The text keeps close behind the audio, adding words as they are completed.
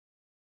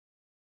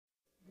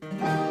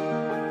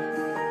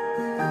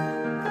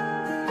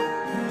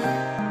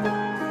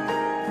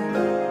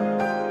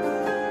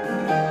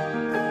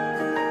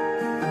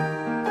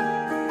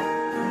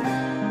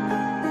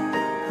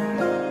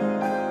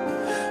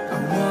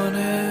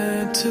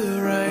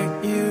to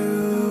write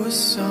you a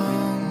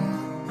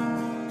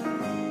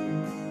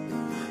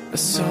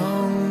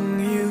song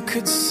you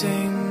could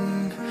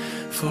sing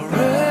forever.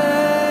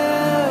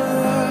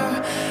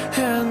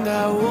 And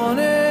I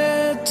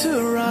wanted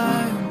to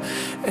rhyme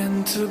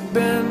and to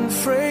bend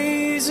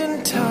phrase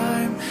and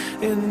time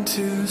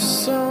into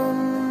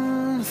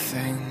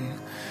something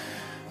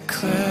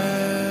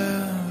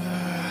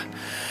clever.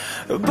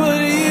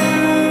 But you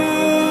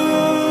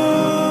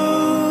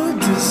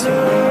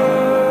deserve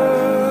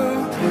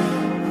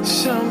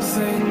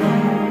something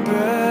better.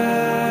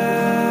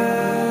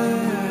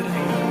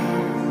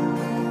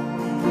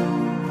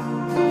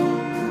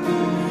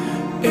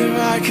 If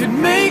I could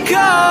make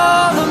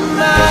all the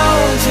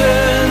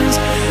mountains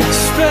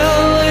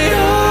spell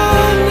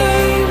your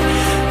name,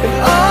 and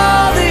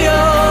all the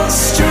old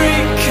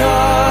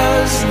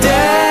streetcars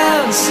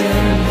dance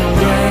in the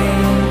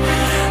rain,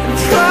 and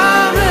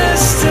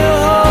promise to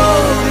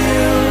hold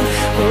you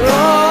for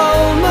all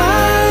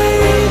my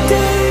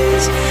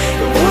days,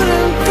 it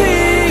wouldn't be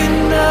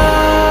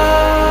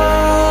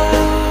enough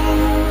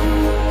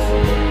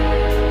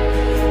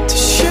to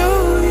show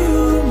you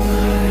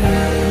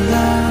my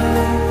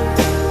love.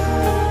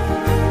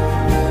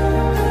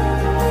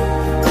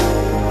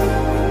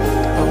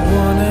 I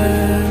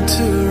wanted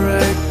to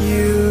write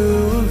you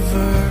a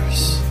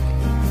verse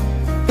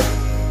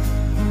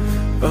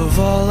of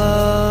all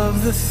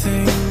of the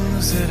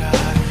things that I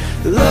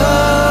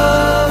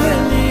love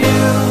in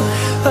you,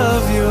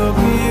 of your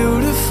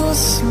beautiful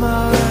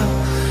smile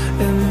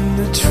and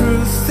the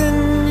truth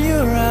in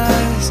your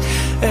eyes,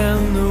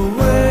 and the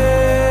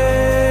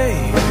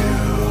way you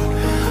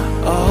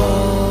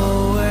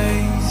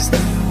always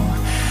knew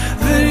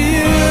that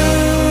you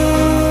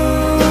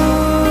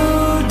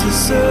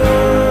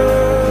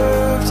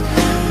deserved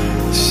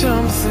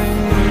something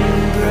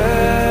better.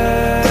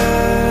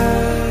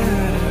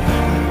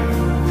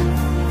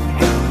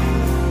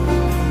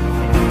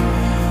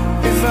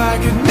 If I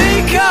could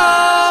make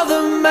all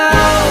the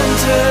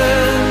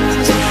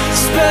mountains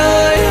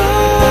spell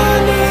your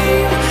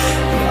name,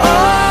 and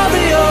all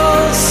the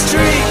old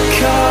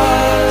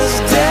streetcars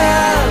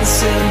dance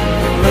in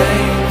the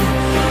rain,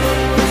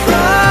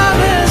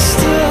 promise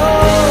to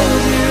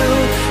hold you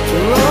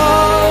for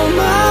all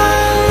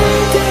my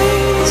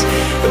days,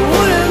 it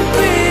wouldn't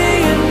be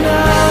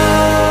enough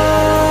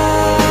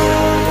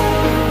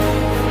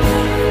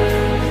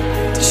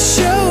to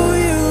show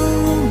you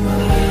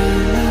my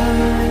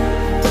love.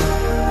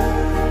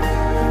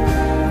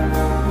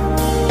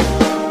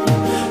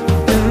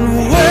 And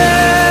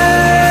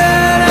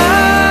when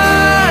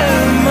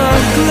I'm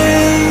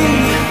ugly,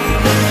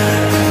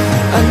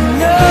 I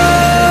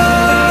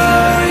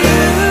know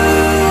you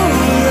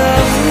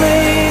love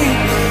me,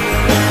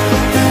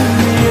 and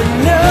you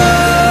know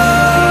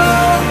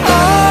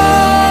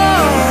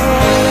all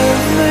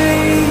of me,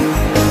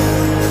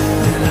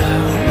 and I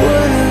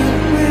wouldn't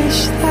wish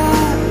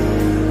that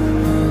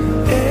on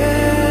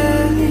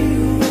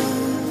anyone.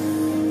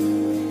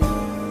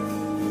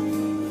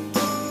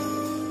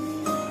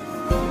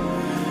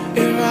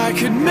 If I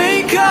could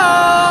make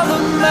all the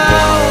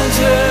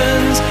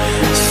mountains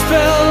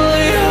spell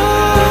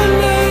your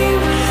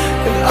name,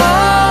 and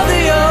all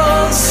the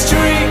old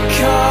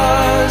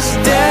streetcars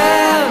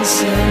dance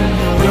in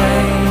the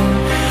rain,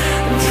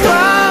 and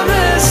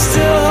promise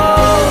to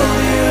hold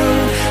you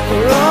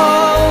for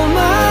all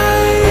my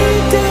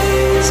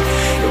days,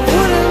 it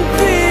wouldn't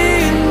be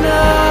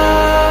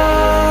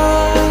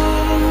enough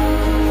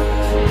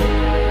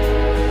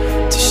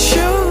to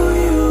show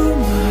you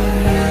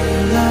my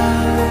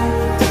love.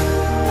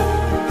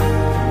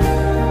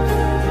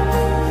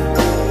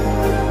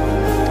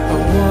 I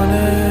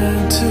wanted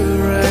to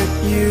write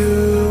you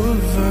a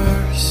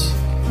verse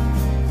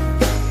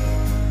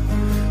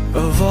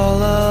of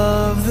all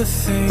of the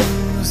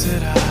things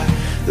that I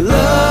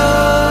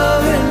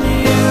love in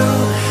you,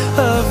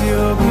 of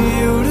your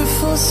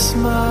beautiful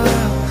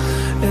smile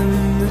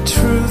and the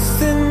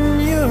truth in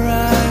your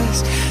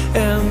eyes,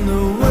 and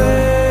the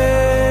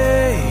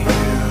way you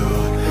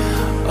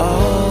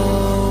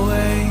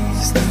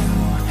always knew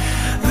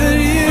that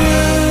you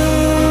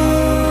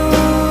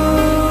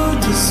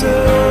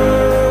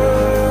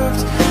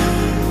deserved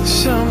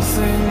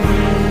something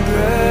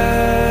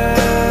better.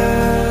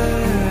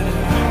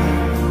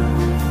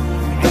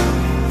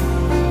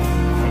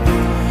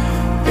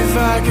 If I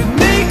could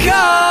make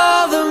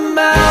all the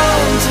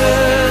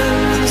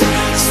mountains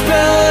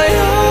spell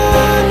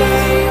your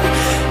name,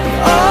 and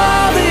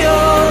all the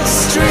old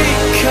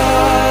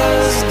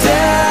streetcars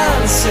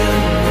dance in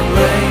the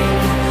rain,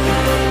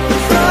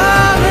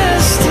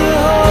 promise to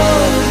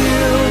hold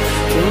you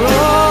for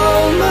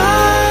all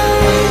my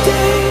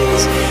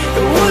days,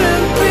 it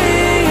wouldn't be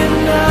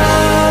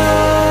enough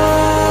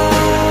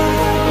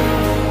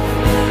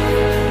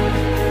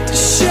to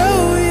show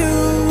you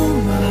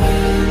my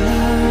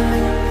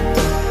love.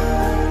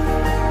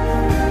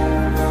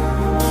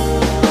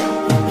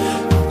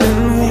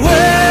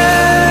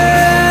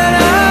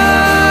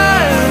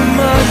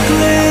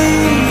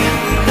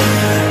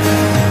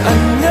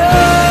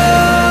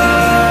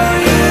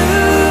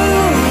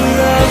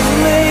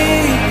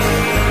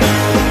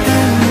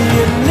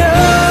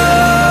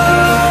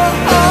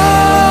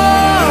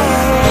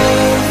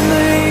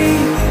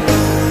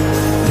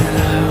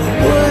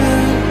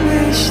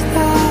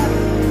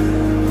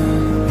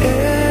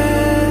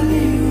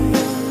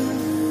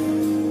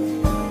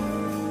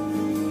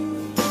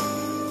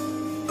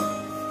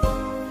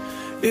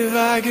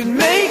 I could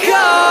make